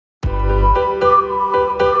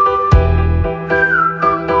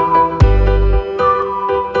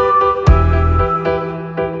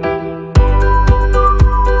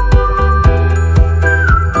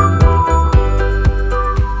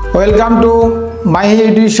Welcome to my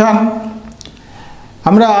education.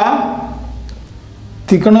 আমরা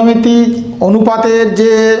ত্রিকোণমিতিক অনুপাতের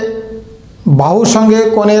যে বাহুর সঙ্গে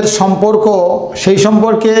কোণের সম্পর্ক সেই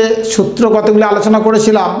সম্পর্কে সূত্র কতগুলি আলোচনা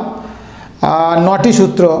করেছিলাম। 9টি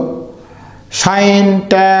সূত্র, সাইন,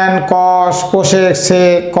 ট্যান, কস, কোসেক,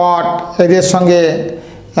 সেক, কট এদের সঙ্গে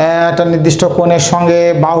একটা নির্দিষ্ট কোণের সঙ্গে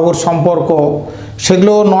বাহুর সম্পর্ক,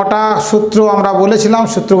 সেগুলো 9টা সূত্র আমরা বলেছিলাম।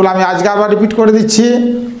 সূত্রগুলো আমি আজকে আবার রিপিট করে দিচ্ছি।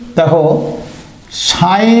 দেখো,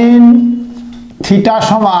 সাইন থিটা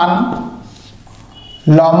সমান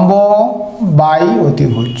লম্ব বাই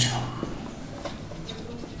অতিভুজ,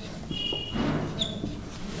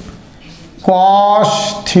 কস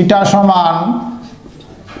থিটা সমান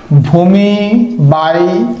ভূমি বাই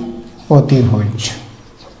অতিভুজ,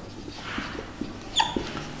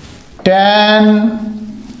 ট্যান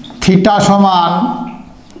থিটা সমান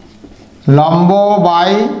লম্ব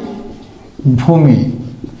বাই ভূমি,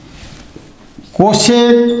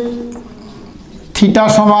 কোসেক থিটা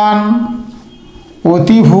সমান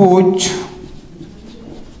অতিভুজ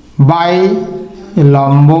বাই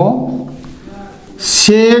লম্ব,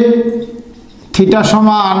 সেক থিটা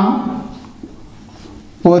সমান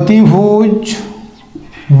অতিভুজ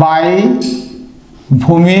বাই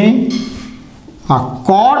ভূমি, আর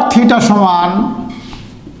কট থিটা সমান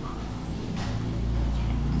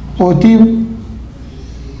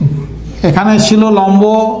এখানে ছিল লম্ব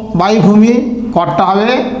বাই ভূমি, কটটা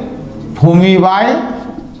হবে ভূমি বাই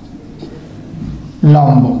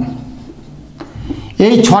লম্ব।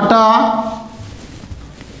 এই 6টা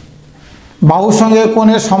বাহুর সঙ্গে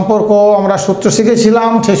কোণের সম্পর্ক আমরা সূত্র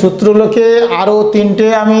শিখেছিলাম। সেই সূত্রগুলোকে আরও 3টে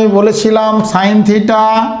আমি বলেছিলাম। Sine theta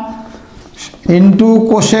into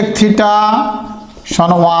cosec theta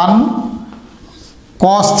সমান 1,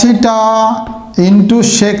 cos theta into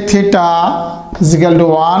sec theta is equal two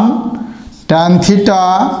 1, tan theta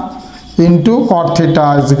into cot theta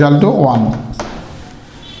is equal two 1।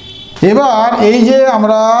 এবার এই যে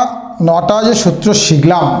আমরা 9টা যে সূত্র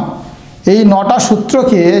শিখলাম, এই 9টা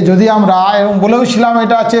সূত্রকে যদি আমরা এবং বলেওছিলাম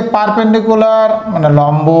এটা আছে পারপেন্ডিকুলার মানে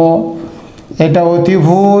লম্ব, এটা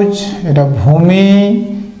অতিভুজ, এটা ভূমি,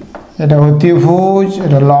 এটা অতিভুজ,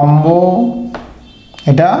 এটা লম্ব,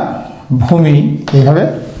 এটা ভূমি, এইভাবে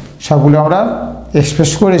সবগুলো আমরা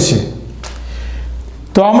এক্সপ্রেস করেছি।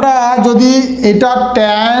 তো আমরা যদি এটা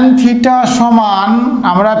ট্যান থিটা সমান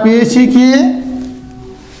আমরা পেয়েছি কি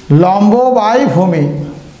লম্ব বাই ভূমি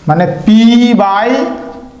মানে পি বাই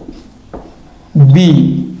বি,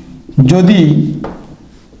 যদি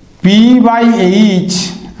P by H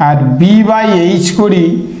R B by H করি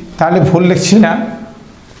তাহলে ভুল লিখছি না,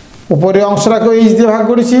 উপরের অংশটাকে এইচ দিয়ে ভাগ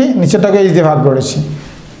করেছি, নিচেরটাকে এইচ দিয়ে ভাগ করেছি,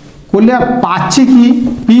 করলে পাচ্ছি কি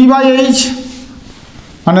পি বাই এইচ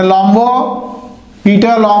মানে লম্ব,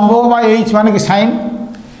 পিটা লম্ব বাই এইচ মানে কি সাইন,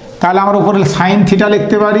 তাহলে আমরা উপরে সাইন থিটা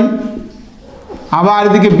লিখতে পারি। আবার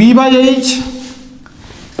এদিকে বি বাই এইচ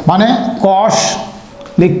মানে কস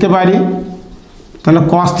লিখতে পারি, তাহলে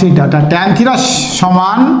কস থিটা, ট্যান থিটা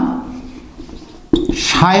সমান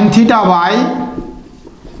sine theta by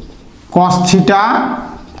cos theta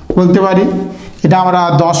বলতে পারি। এটা আমরা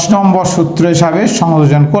 10 নম্বর সূত্র হিসাবে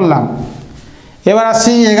সংযোজন করলাম। এবার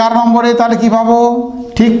আসছি 11 নম্বরে, তাহলে কি পাবো?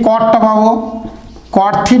 ঠিক কটটা পাবো,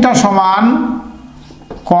 কট থিটা সমান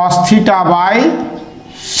cos theta by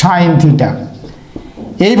sine theta.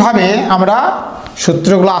 এইভাবে আমরা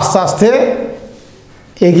সূত্রগুলো আস্তে আস্তে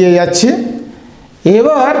এগিয়ে যাচ্ছি।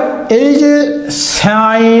 এবার এই যে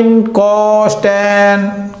সাইন, কস, ট্যান,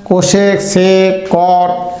 কোসেক, সেক,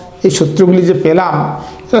 কট এই সূত্রগুলি যে পেলাম,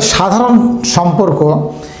 এটা সাধারণ সম্পর্ক,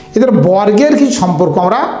 এদের বর্গের কিছু সম্পর্ক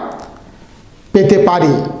আমরা পেতে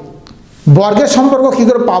পারি। বর্গের সম্পর্ক কী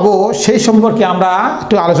করে পাবো সেই সম্পর্কে আমরা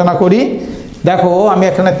একটু আলোচনা করি। দেখো, আমি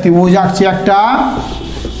এখানে ত্রিভুজ আঁকছি একটা,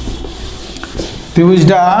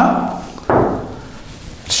 ত্রিভুজটা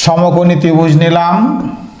সমকোণী ত্রিভুজ নিলাম,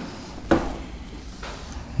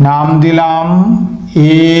 নাম দিলাম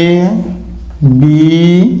এ বি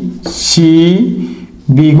সি,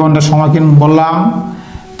 বি কোণটা সমকোণ বললাম,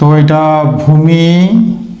 তো এটা ভূমি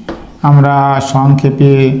আমরা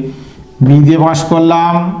সংক্ষেপে বি দিয়ে বাস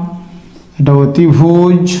করলাম, এটা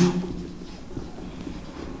অতিভুজ,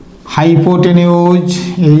 হাইপোটেনিউজ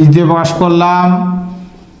এইচ দিয়ে বাস করলাম,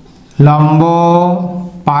 লম্ব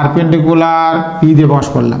পারপেন্ডিকুলার পি দিয়ে বাস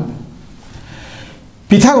করলাম।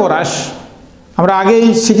 পিথাগোরাস আমরা আগেই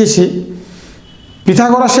শিখেছি,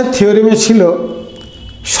 পিথাগোরাসের থিওরিমে ছিল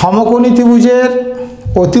সমকোণী ত্রিভুজের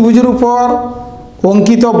অতিভুজের উপর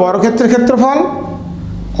অঙ্কিত বর্গক্ষেত্রের ক্ষেত্রফল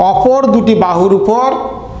অপর দুটি বাহুর উপর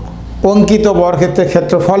অঙ্কিত বর্গক্ষেত্রের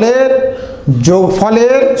ক্ষেত্রফলের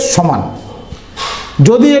যোগফলের সমান।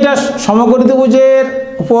 যদি এটা সমকোণী ত্রিভুজের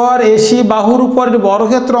উপর এসি বাহুর উপর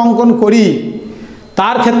বর্গক্ষেত্র অঙ্কন করি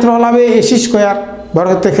তার ক্ষেত্রফল হবে এসি স্কোয়ার,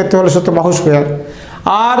 বর্গক্ষেত্রের ক্ষেত্রফল সূত্র বাহু স্কোয়ার।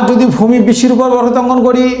 আর যদি ভূমি বিসির উপর বর্গক্ষেত্র অঙ্কন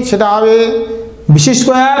করি সেটা হবে বিসি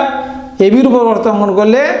স্কোয়ার, এবির উপর বর্গক্ষেত্র অঙ্কন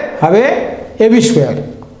করলে হবে এবি স্কোয়ার।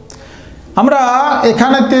 আমরা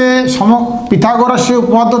এখানেতে পিথাগোরাসের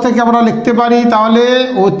উপপাদ্য থেকে আমরা লিখতে পারি তাহলে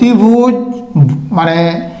অতিভুজ মানে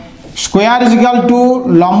স্কোয়ার ইজ ইকুয়াল টু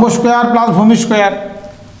লম্ব স্কোয়ার প্লাস ভূমি স্কোয়ার,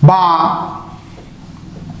 বা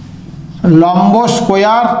লম্ব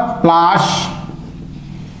স্কোয়ার প্লাস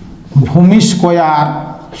ভূমি স্কোয়ার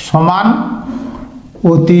সমান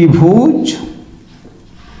অতিভুজ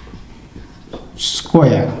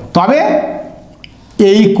স্কোয়ার, তবে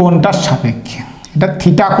এই কোণটার সাপেক্ষে, এটা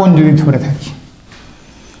থিটা কোণ যদি ধরে থাকি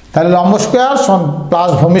তাহলে লম্ব স্কোয়ার সমান প্লাস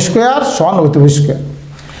ভূমি স্কোয়ার সমান অতিভুজ স্কোয়ার।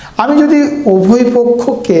 আমি যদি উভয়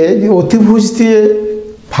পক্ষকে অতিভুজ দিয়ে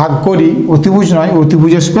ভাগ করি, অতিভুজ নয়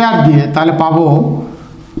অতিভুজের স্কোয়ার দিয়ে, তাহলে পাবো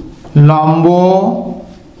লম্ব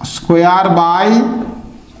স্কোয়ার বাই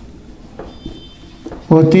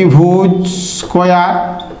অতিভুজ স্কোয়ার,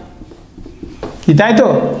 কি তাই তো?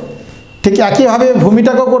 ঠিক একইভাবে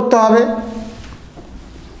ভূমিটাকেও করতে হবে,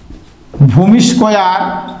 ভূমি স্কোয়ার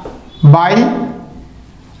বাই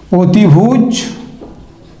অতিভুজ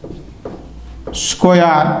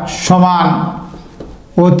স্কোয়ার সমান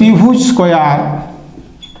অতিভুজ স্কোয়ার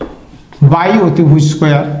বাই অতিভুজ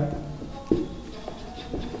স্কোয়ার।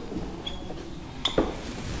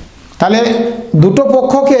 তাহলে দুটো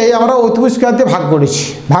পক্ষকে আমরা অতিভুজ স্কোয়ার দিয়ে ভাগ করেছি,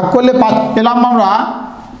 ভাগ করলে পেলাম আমরা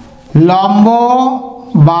লম্ব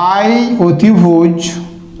বাই অতিভুজ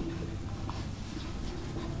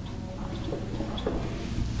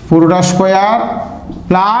পুরোটা স্কোয়ার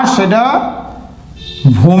প্লাস এটা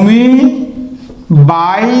ভূমি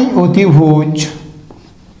বাই অতিভুজ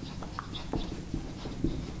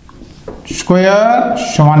স্কোয়ার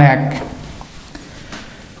সমান 1।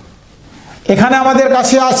 এখানে আমাদের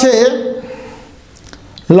কাছে আছে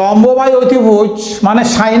লম্ব বাই অতিভুজ মানে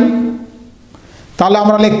সাইন, তাহলে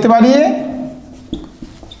আমরা লিখতে পারি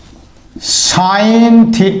সাইন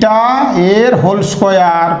থিটা এর হোল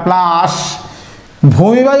স্কোয়ার প্লাস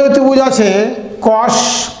ভূমি বাই অতিভুজ আছে কস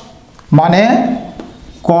মানে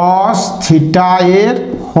কস থিটা এর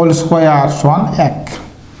হোল স্কোয়ার সমান 1।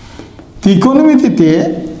 ত্রিকোণমিতিতে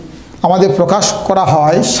আমাদের প্রকাশ করা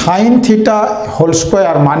হয় সাইন থিটা হোল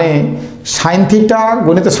স্কোয়ার মানে সাইন থিটা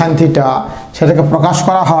গণিত সাইন থিটা, সেটাকে প্রকাশ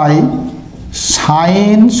করা হয়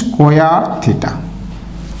সাইন স্কোয়ার থিটা।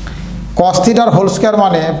 কস থিটার হোল স্কোয়ার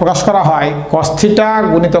মানে প্রকাশ করা হয় কস থিটা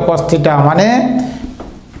গুণিত কস থিটা মানে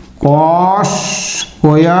কস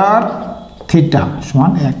স্কোয়ার থিটা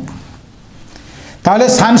সমান 1। তাহলে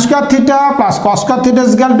sine square theta plus cos square theta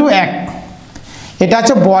is equal to 1। এটা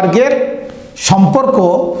হচ্ছে বর্গের সম্পর্ক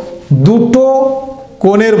দুটো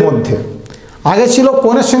কোণের মধ্যে। আগে ছিল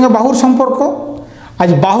কোণের সঙ্গে বাহুর সম্পর্ক, আজ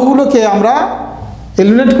বাহুগুলোকে আমরা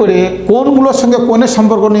এলিমিনেট করে কোণগুলোর সঙ্গে কোণের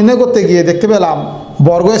সম্পর্ক নির্ণয় করতে গিয়ে দেখতে পেলাম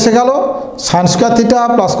বর্গ এসে গেল sine square theta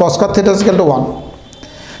plus cos square theta is equal to 1।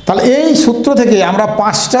 তাহলে এই সূত্র থেকে আমরা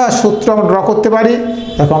 5টা সূত্র আমরা ড্র করতে পারি।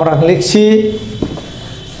 দেখো আমরা লিখছি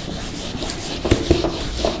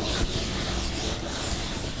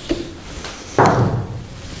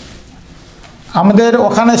আমাদের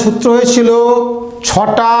ওখানে সূত্র হয়েছিল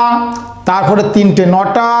 6টা, তারপরে 3টে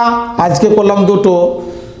 9টা, আজকে করলাম 2টো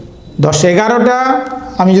 10 11টা।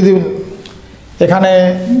 আমি যদি এখানে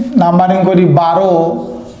নাম্বারিং করি 12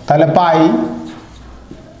 তাহলে পাই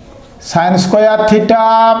sine square theta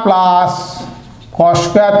plus cos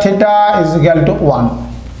square theta is equal to 1।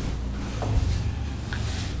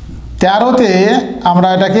 13তে আমরা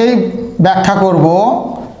এটাকেই ব্যাখ্যা করব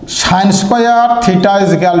sine square theta is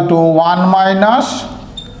equal to 1 minus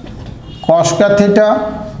cos square theta.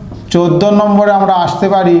 14 নম্বরে আমরা আসতে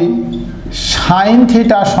পারি সাইন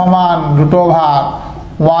থিটা সমান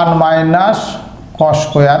 √1 মাইনাস কস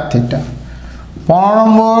স্কোয়ার থিটা। 15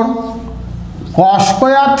 নম্বর কস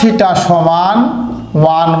স্কোয়ার থিটা সমান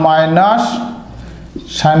 1 মাইনাস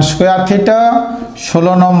সাইন স্কোয়ার থিটা।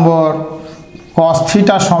 16 নম্বর কস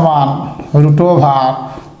থিটা সমান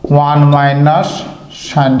 √1 মাইনাস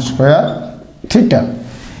সাইন স্কোয়ার থিটা।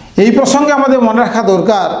 এই প্রসঙ্গে আমাদের মনে রাখা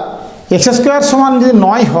দরকার এক্স স্কোয়ার সমান যদি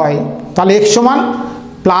 9 হয় তাহলে এক্স সমান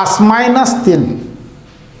প্লাস মাইনাস 3,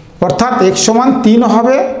 অর্থাৎ এক্স সমান 3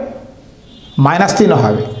 হবে মাইনাস 3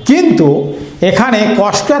 হবে। কিন্তু এখানে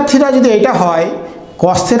কস স্কোয়ার থিটা যদি এটা হয়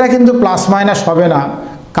কস থিটা কিন্তু প্লাস মাইনাস হবে না,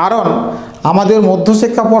 কারণ আমাদের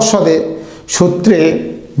মধ্যশিক্ষা পর্ষদে সূত্রে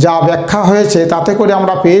যা ব্যাখ্যা হয়েছে তাতে করে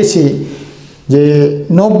আমরা পেয়েছি যে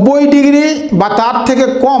 90 ডিগ্রি বা তার থেকে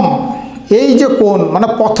কম এই যে কোণ মানে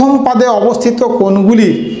প্রথম পাদে অবস্থিত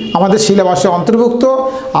কোণগুলির আমাদের সিলেবাসে অন্তর্ভুক্ত।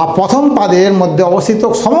 আর প্রথম পাদের মধ্যে অবস্থিত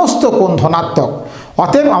সমস্ত কোণ ধনাত্মক,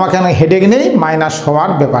 অতএব আমাকে এখানে হেডেক নেই মাইনাস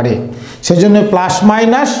হওয়ার ব্যাপারে, সেজন্য প্লাস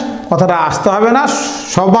মাইনাস কথাটা আসতে হবে না,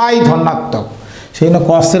 সবাই ধনাত্মক। সেই জন্য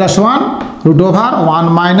কস থিটা সমান √1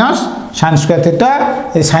 মাইনাস সাইন স্কোয়ার থিটা,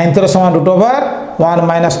 এই সাইন থিটা সমান √1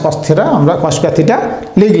 মাইনাস কস থিটা, আমরা কস স্কোয়ার থিটা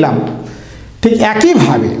লিখলাম। ঠিক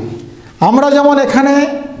একইভাবে আমরা যেমন এখানে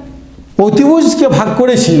অতিভুজকে ভাগ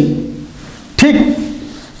করেছি, ঠিক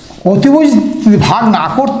অতিভুজ যদি ভাগ না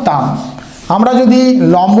করতাম, আমরা যদি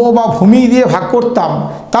লম্ব বা ভূমি দিয়ে ভাগ করতাম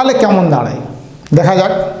তাহলে কেমন দাঁড়ায় দেখা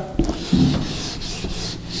যাক।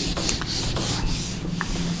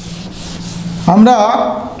 আমরা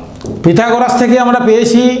পিথাগোরাস থেকে আমরা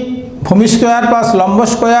পেয়েছি ভূমি স্কোয়ার প্লাস লম্ব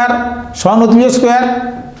স্কোয়ার সমান অতিভুজ স্কোয়ার।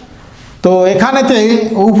 তো এখানেতে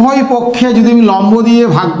উভয় পক্ষে যদি আমি লম্ব দিয়ে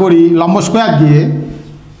ভাগ করি, লম্ব স্কোয়ার দিয়ে,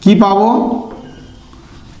 কি পাবো?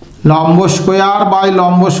 লম্ব স্কোয়ার বাই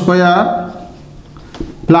লম্ব স্কোয়ার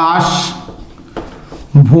প্লাস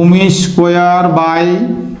ভূমি স্কোয়ার বাই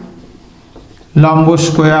লম্ব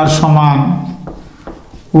স্কোয়ার সমান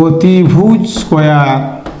অতিভুজ স্কোয়ার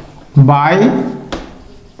বাই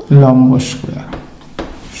লম্ব স্কোয়ার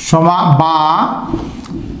সমান, বা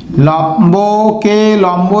লম্বকে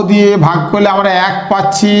লম্ব দিয়ে ভাগ করলে আমরা 1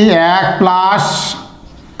 পাচ্ছি, 1 প্লাস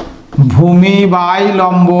ভূমি বাই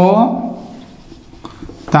লম্ব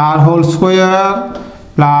তার হোল স্কোয়ার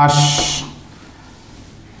প্লাস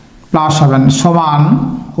হবেন সমান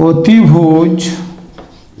অতিভুজ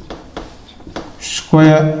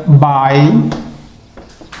স্কোয়ার বাই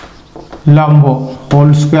লম্ব হোল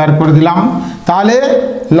স্কোয়ার করে দিলাম। তাহলে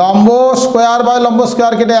লম্ব স্কোয়ার বাই লম্ব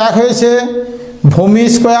স্কোয়ার কেটে 1 হয়েছে, ভূমি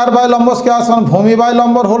স্কোয়ার বাই লম্ব স্কোয়ার সমান ভূমি বাই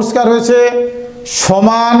লম্বর হোল স্কোয়ার হয়েছে,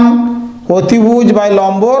 সমান অতিভুজ বাই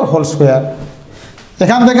লম্বর হোল স্কোয়ার।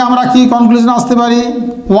 এখান থেকে আমরা কি কনক্লুশন আসতে পারি?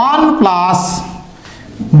 1 প্লাস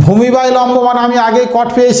ভূমি বাই লম্ব মানে আমি আগে কট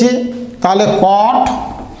পেয়েছি, তাহলে কট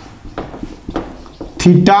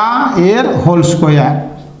থিটা এর হোল স্কোয়ার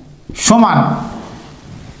সমান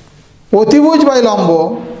অতিভুজ বাই লম্ব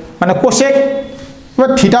মানে কোসেক।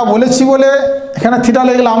 এবার থিটা বলেছি বলে এখানে থিটা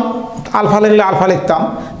লিখলাম, আলফা লিখলে আলফা লিখতাম,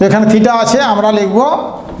 তো এখানে থিটা আছে আমরা লিখব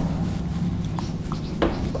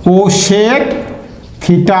কোসেক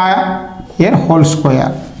থিটা এর হোল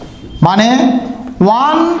স্কোয়ার, মানে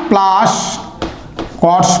 1 প্লাস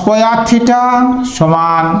কট স্কোয়ার থিটা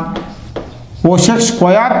সমান কোসেক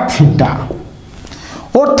স্কোয়ার থিটা,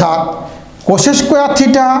 অর্থাৎ cosec square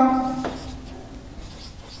theta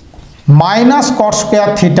minus cot square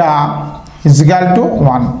theta is equal two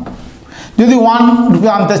 1। যদি 1 রূপে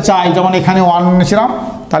আনতে চাই, যেমন এখানে 1 এনেছিলাম,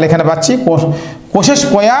 তাহলে এখানে পাচ্ছি cosec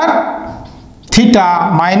square theta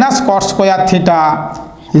minus cot square theta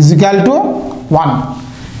is equal two 1।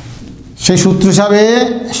 সেই সূত্র হিসাবে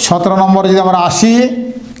 17 নম্বরে যদি আমরা আসি,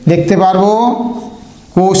 দেখতে পারবো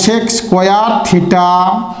cosec square theta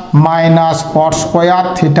minus cot square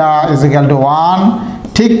theta is equal two 1।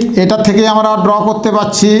 ঠিক এটা থেকে আমরা ড্র করতে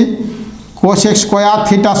পারছি কোসেক স্কোয়ার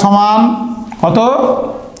থিটা সমান কত?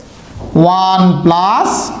 1 plus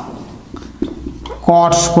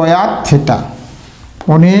cot square theta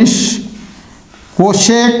 19।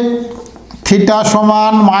 Cosec theta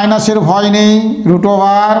সমান মাইনাসের ভয় নেই,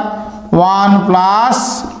 √1 plus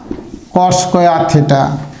cot square theta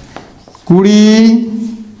 20।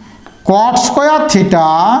 Cot square theta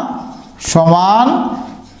সমান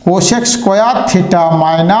কোসেক স্কোয়ার থিটা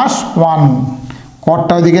মাইনাস 1,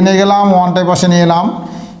 কটটা ওইদিকে নিয়ে গেলাম, 1টার পাশে নিয়ে এলাম,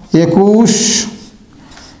 21।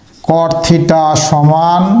 কট থিটা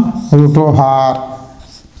সমান √,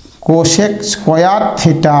 কোসেক স্কোয়ার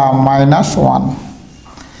থিটা মাইনাস 1।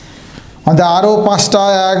 আমাদের আরও 5টা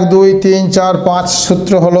 1 2 3 4 5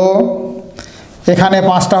 সূত্র হলো, এখানে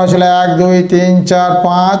 5টা হয়েছিল 1 2 3 4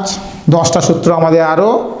 5, 10টা সূত্র আমাদের আরও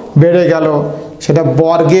বেড়ে গেল, সেটা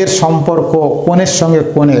বর্গের সম্পর্ক কোণের সঙ্গে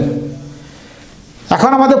কোণের।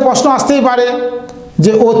 এখন আমাদের প্রশ্ন আসতেই পারে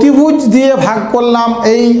যে অতিভুজ দিয়ে ভাগ করলাম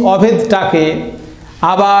এই অভেদটাকে,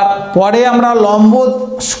 আবার পরে আমরা লম্ব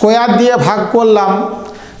স্কোয়ার দিয়ে ভাগ করলাম,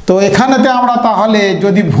 তো এখানেতে আমরা তাহলে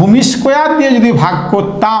যদি ভূমি স্কোয়ার দিয়ে যদি ভাগ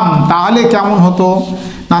করতাম তাহলে কেমন হতো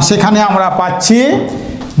না? সেখানে আমরা পাচ্ছি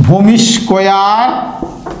ভূমি স্কোয়ার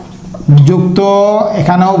যুক্ত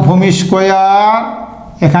এখানেও ভূমি স্কোয়ার,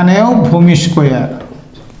 এখানেও ভূমি স্কোয়ার।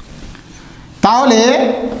 তাহলে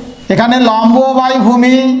এখানে লম্ব বাই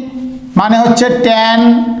ভূমি মানে হচ্ছে ট্যান,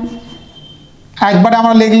 একবারে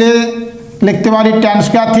আমরা লিখতে পারি tan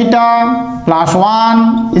square theta plus 1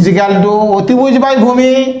 is equal two অতিভুজ বাই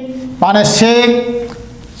ভূমি মানে সেক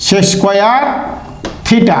স্কোয়ার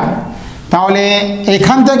থিটা। তাহলে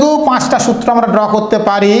এখান থেকেও 5টা সূত্র আমরা ড্র করতে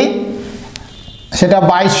পারি, সেটা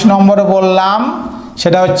 22 নম্বরে বললাম।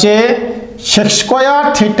 সেটা হচ্ছে সেক স্কোয়ার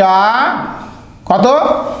থিটা কত,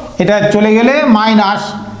 এটা চলে গেলে minus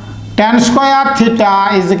tan square theta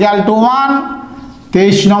is equal to 1।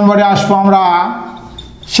 23 নম্বরে আসবো আমরা,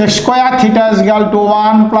 sec square theta is equal to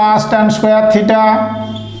 1 plus tan square theta.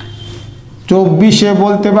 24-এ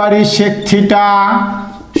বলতে পারি সেক থিটা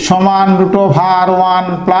সমান √1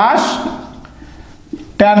 প্লাস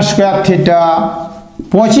ট্যান স্কোয়ার থিটা।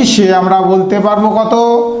 25-এ আমরা বলতে পারবো কত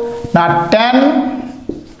না, ট্যান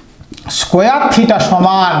স্কোয়ার থিটা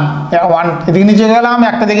সমান 1, এদিকে নিচে গেলাম,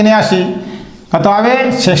 একটা দিকে নিয়ে আসি, কত হবে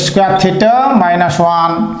সেক স্কোয়ার থিটা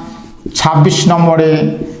 -1। 26 নম্বরে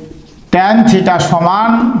ট্যান থিটা সমান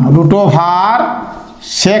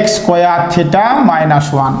 √সেক স্কোয়ার থিটা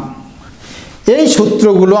 -1। এই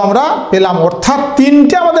সূত্রগুলো আমরা পেলাম, অর্থাৎ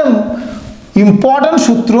তিনটে আমাদের ইম্পর্টেন্ট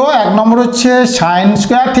সূত্র। 1 নম্বর হচ্ছে sine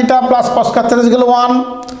square theta plus cos square theta equal 1।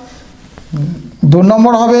 2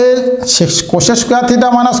 নম্বর হবে cosec square theta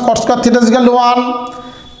minus cos square theta equal 1।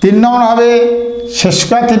 3 নম্বর হবে sec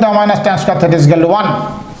square theta minus tan square theta equal 1।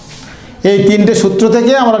 এই তিনটে সূত্র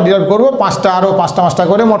থেকে আমরা ডিরাইভ করব 5টা, আরও 5টা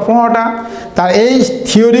করে মোট 15টা। তার এই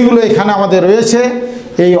থিওরিগুলো এখানে আমাদের রয়েছে।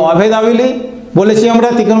 এই অভেদাবলী বলেছি আমরা,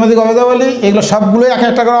 ত্রিকোণমিতিক অভেদাবলী, এগুলো সবগুলোই এক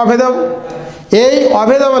একটা করে অভেদাব। এই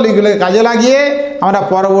অভেদাবলীগুলোকে কাজে লাগিয়ে আমরা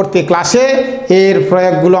পরবর্তী ক্লাসে এর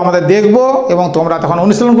প্রয়োগগুলো আমাদের দেখব এবং তোমরা তখন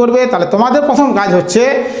অনুশীলন করবে। তাহলে তোমাদের প্রথম কাজ হচ্ছে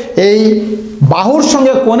এই বাহুর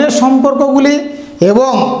সঙ্গে কোণের সম্পর্কগুলি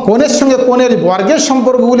এবং কোণের সঙ্গে কোণের বর্গের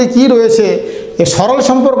সম্পর্কগুলি কি রয়েছে, এই সরল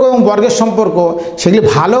সম্পর্ক এবং বর্গের সম্পর্ক, সেগুলি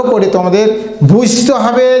ভালো করে তোমাদের বুঝতে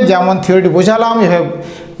হবে। যেমন থিওরিটি বোঝালাম এভাবে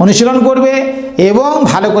অনুশীলন করবে এবং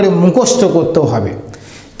ভালো করে মুখস্থ করতেও হবে।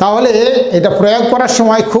 তাহলে এটা প্রয়োগ করার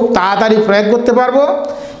সময় খুব তাড়াতাড়ি প্রয়োগ করতে পারবো।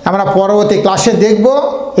 আমরা পরবর্তী ক্লাসে দেখব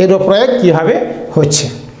এর প্রয়োগ কীভাবে হচ্ছে।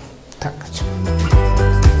 ঠিক আছে।